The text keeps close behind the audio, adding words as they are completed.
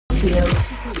field.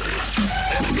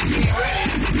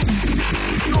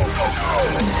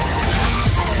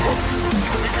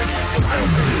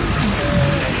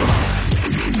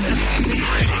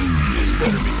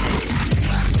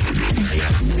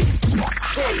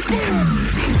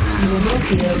 Mineral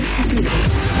field completed.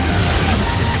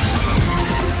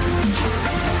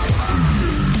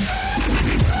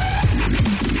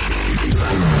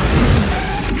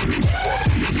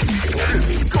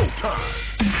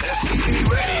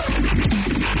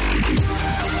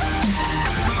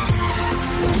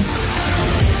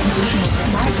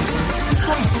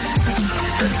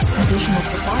 Additional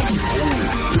supply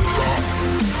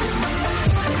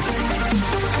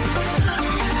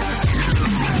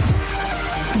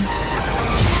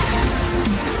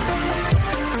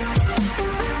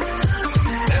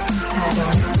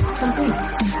add-on complete.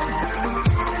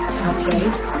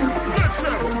 Upgrade complete.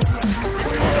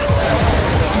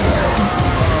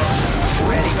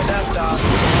 Ready for dust-off.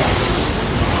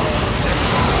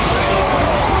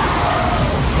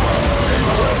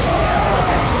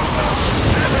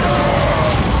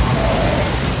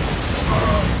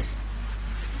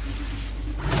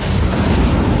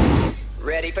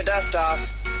 Ready for dust-off.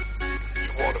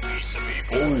 You want a piece of me,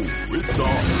 boy? Oh, it's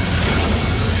on.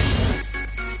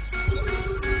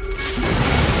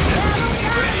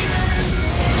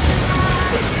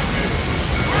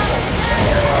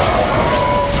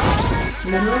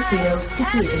 Mineral field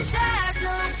depleted.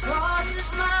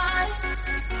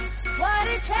 What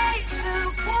it takes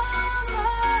to come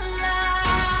alive.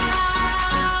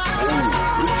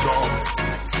 Oh, it's on.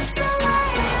 It's the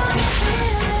way I'm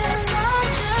feeling, I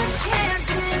just can't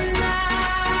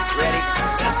deny. Ready?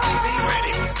 STV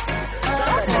ready.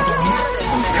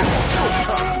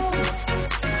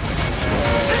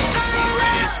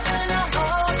 In a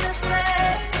hopeless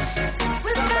place,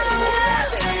 with no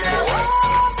love in a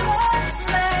hopeless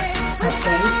place.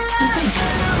 Upgrade complete.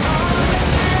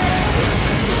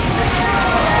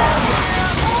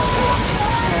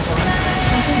 Add-on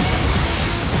complete.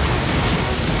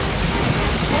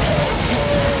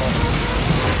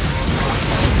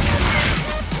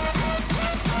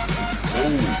 Oh,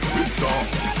 it's on.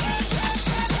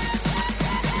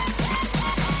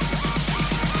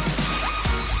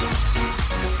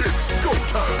 It's go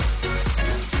time.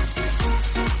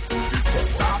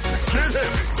 It's about to get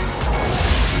heavy.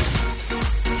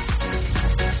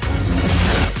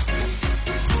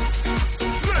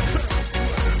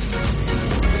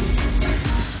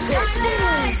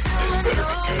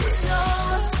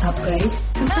 Upgrade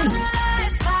complete.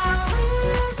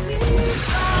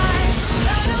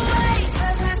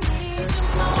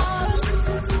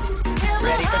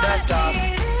 Ready for dust-off.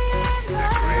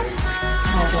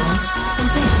 Add-on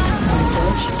complete.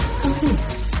 Research complete.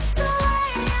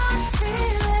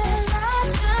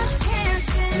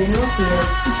 Mineral field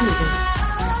completed.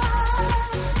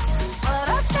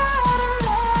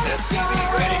 STV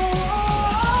ready.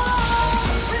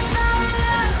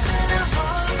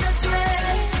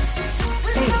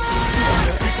 Base is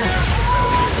under attack.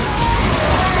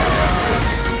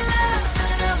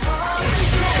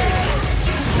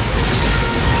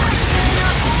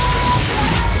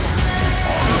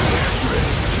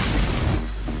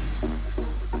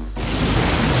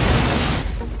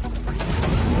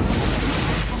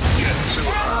 Get to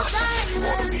us. You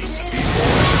want a piece of me,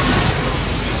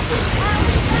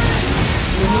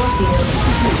 Mineral field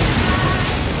completed.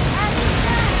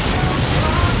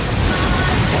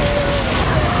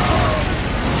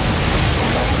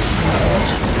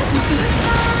 Research complete.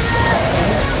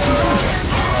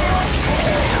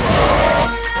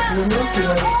 Mineral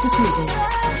field depleted.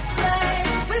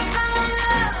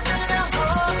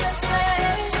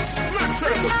 Let's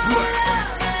have a play.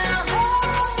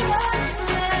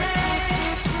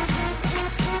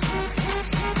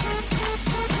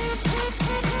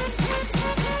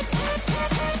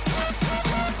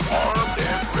 Armed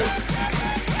and ready.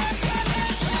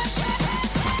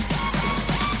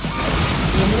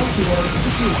 Mineral field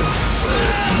depleted.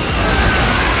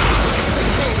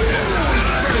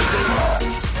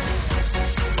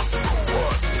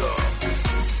 What's up?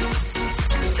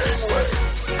 Gangway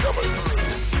coming through.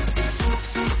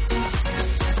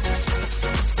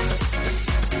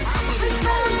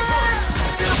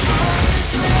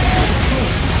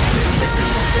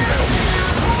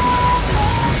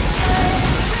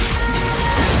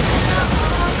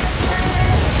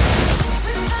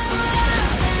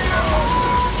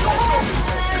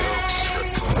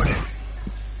 Reporting.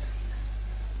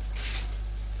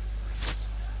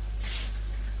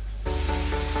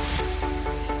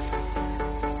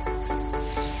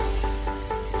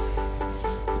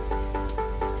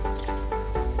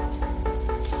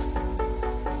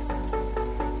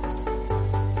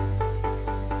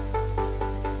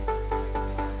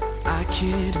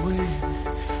 can't win,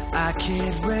 I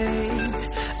can't reign,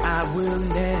 I will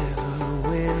never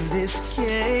win this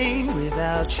game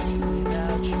without you,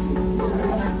 without you,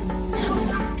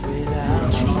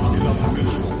 without you.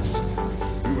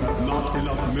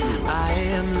 I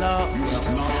am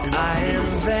lost, I am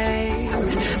vain,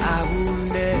 I will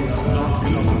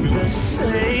never be the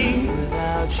same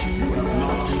without you,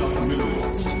 without you.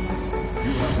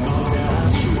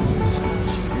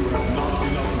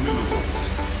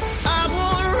 I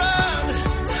won't run,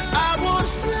 I won't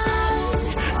fly,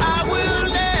 I will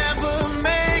never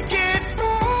make it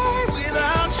by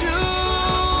without you,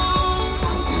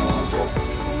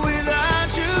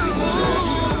 without you.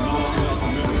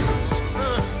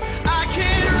 I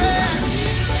can't rest,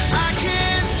 I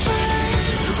can't fight,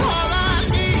 all I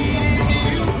need is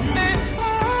you and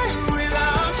I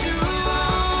without you,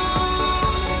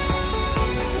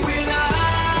 without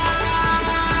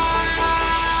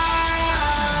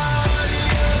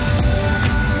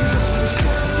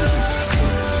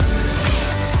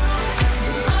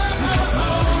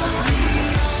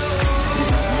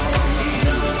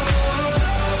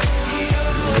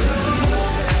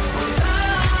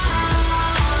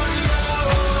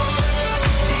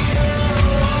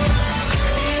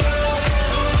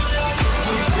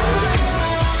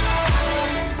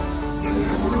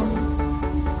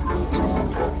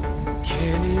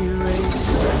Can't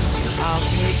erase, I'll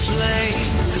take blame.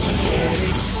 Can't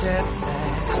accept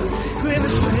that we're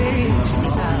mistakes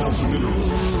without you.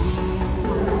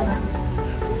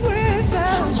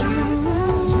 Without you,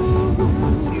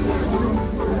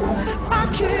 I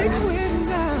can't quit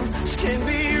now. This can't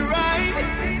be right.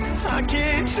 I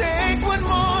can't take one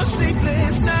more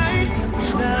sleepless night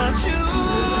without you.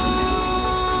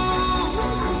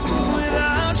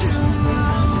 Without you.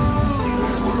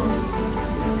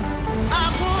 I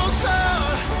won't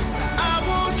suffer, I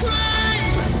won't cry.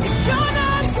 If you're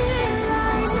not here,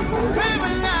 I'm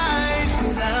paralyzed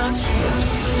without you.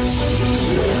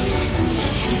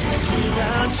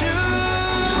 Without you,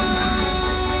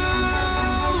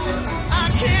 I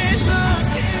can't look,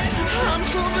 I'm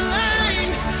so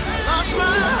blind. I lost my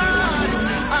heart,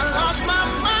 I lost my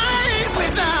mind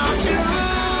without you.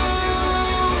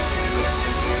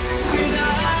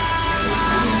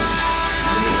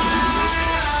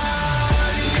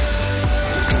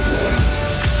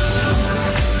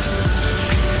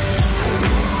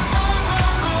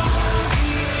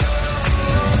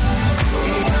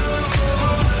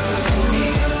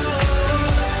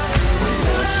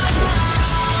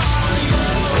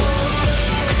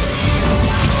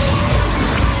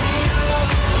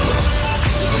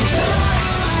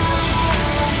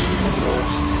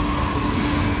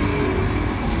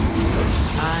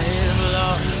 I am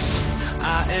lost, I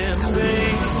am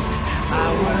vain, I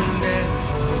will never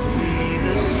be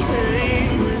the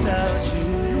same without you.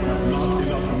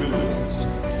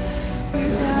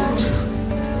 Without you.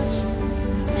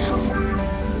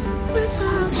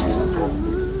 Without you.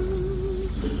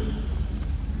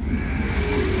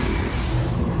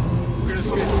 We're gonna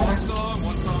skip one song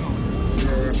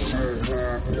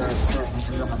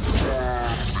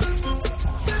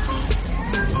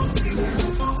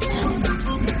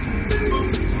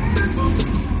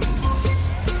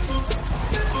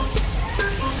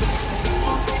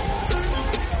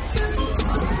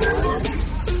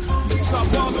So I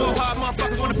ball so hard,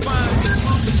 motherfuckers wanna find me.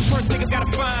 First niggas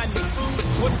gotta find me.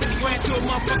 What's 50 grand to a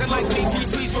motherfucker like me? Can you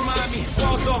please remind me?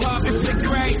 Ball so hard, this shit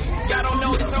crazy. Y'all don't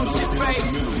know this whole shit's fake.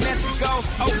 And as we go,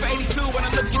 0 for 82 when I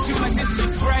look at you like this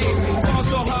shit's great. Ball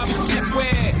so hard, this shit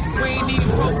weird. We ain't even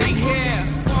broke big hair.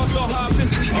 Ball so hard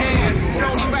since we here. It's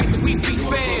only right that we be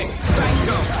fair.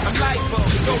 Psycho, I'm lipo,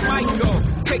 go Michael.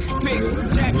 Take your pick,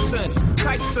 Jackson,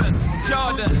 Tyson,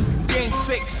 Jordan, Game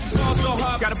 6. Ball so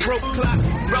hard, got a broke clock.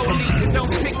 Rollies that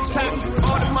don't tick tock.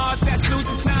 All the Mars that's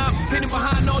losing time. Hidden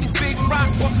behind all these big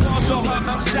rocks. Ball so hard,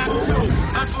 I'm shocked too.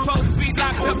 I'm supposed to be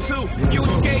locked up too. You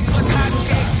escape, but not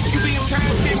escape. You be in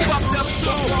Paris, get fucked up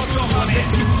too. Ball so hard,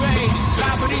 let's get paid.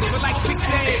 Live with these for like 6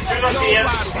 days.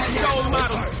 Gold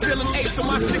model, still an ace on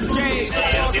my 6 days.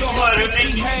 Ball so hard, let's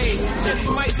behave. Just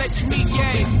might let you meet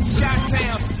yay.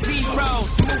 Shot-town,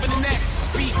 D-Rose, moving the next.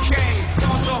 BK,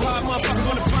 ball so hard, motherfuckers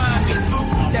wanna find me.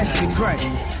 That shit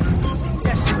crazy.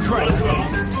 That shit crazy.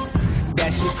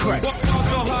 That shit crazy. Ball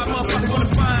so hard, motherfuckers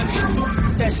wanna find me.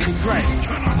 That shit crazy.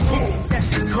 That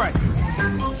shit crazy.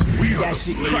 That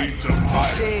shit crazy. I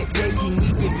said, baby, we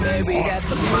get married at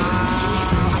the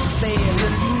mall. I said,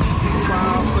 look, you need to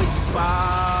crawl for your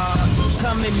bar.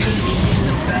 Come and meet me in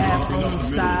the bathroom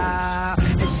style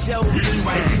and show me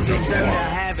why you deserve to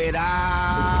have have it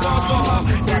all.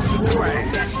 That's a crack.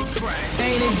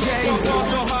 Ain't it Jay?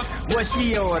 What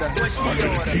she order?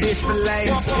 This filet.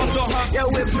 Yo,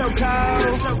 whip so cold.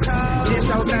 This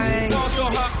whole thing.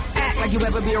 Act like you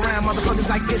ever be around motherfuckers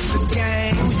like this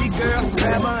again. Who's your girl?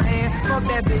 Grab her hand. Fuck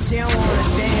that bitch, she don't wanna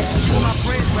dance. She's my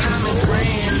friend, but I'm his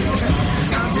friend.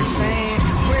 I'm just saying,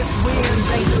 Chris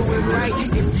Williams ain't do it right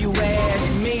if you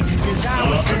ask me. Cause I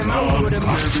was him, I would've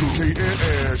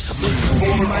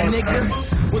Louis, my nigga?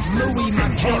 Was Louis my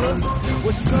killer?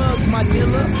 Was Thugs my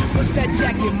dealer? What's that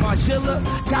jacket, Margilla?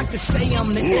 Doctors say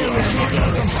I'm the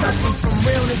illest. I'm suffering from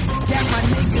realness. Got my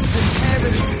niggas in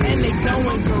Paris, and they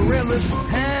going gorillas.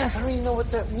 Huh? I don't even know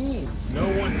what that means. No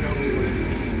one knows what it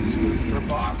means. It's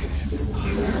provocative.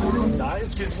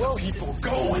 Nice. Get some people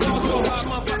going. So hot,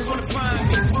 motherfuckers wanna find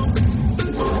me.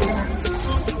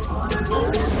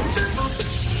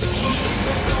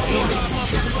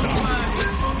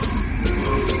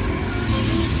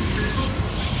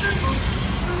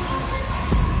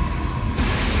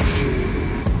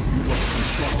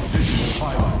 Visual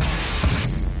highlight.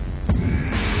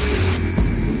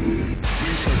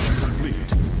 Research complete.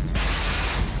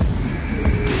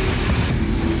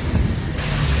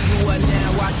 You are now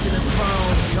watching the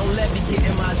phone. Don't let me get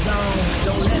in my zone.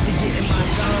 Don't let me get in my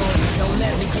zone. Don't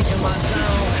let me get in my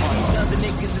zone. These other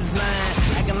niggas is lying,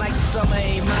 acting like the summer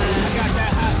ain't mine. I got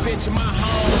that hot bitch in my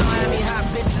home. You know how many hot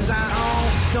bitches I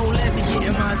own? Don't let me get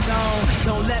in my zone.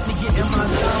 Don't let me get in my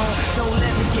zone. Don't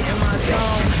let me get in my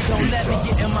zone. Don't let me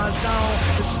get in my zone.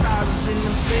 The stars is in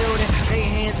the building. They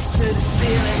hands to the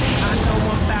ceiling. I know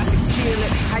I'm about to kill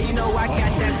it. How you know I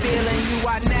got that feeling? You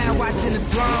are now watching the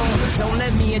throne. Don't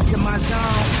let me into my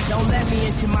zone. Don't let me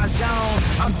into my zone.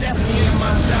 I'm definitely in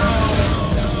my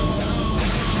zone.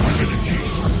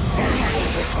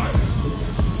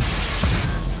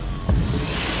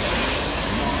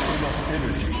 Not enough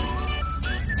energy.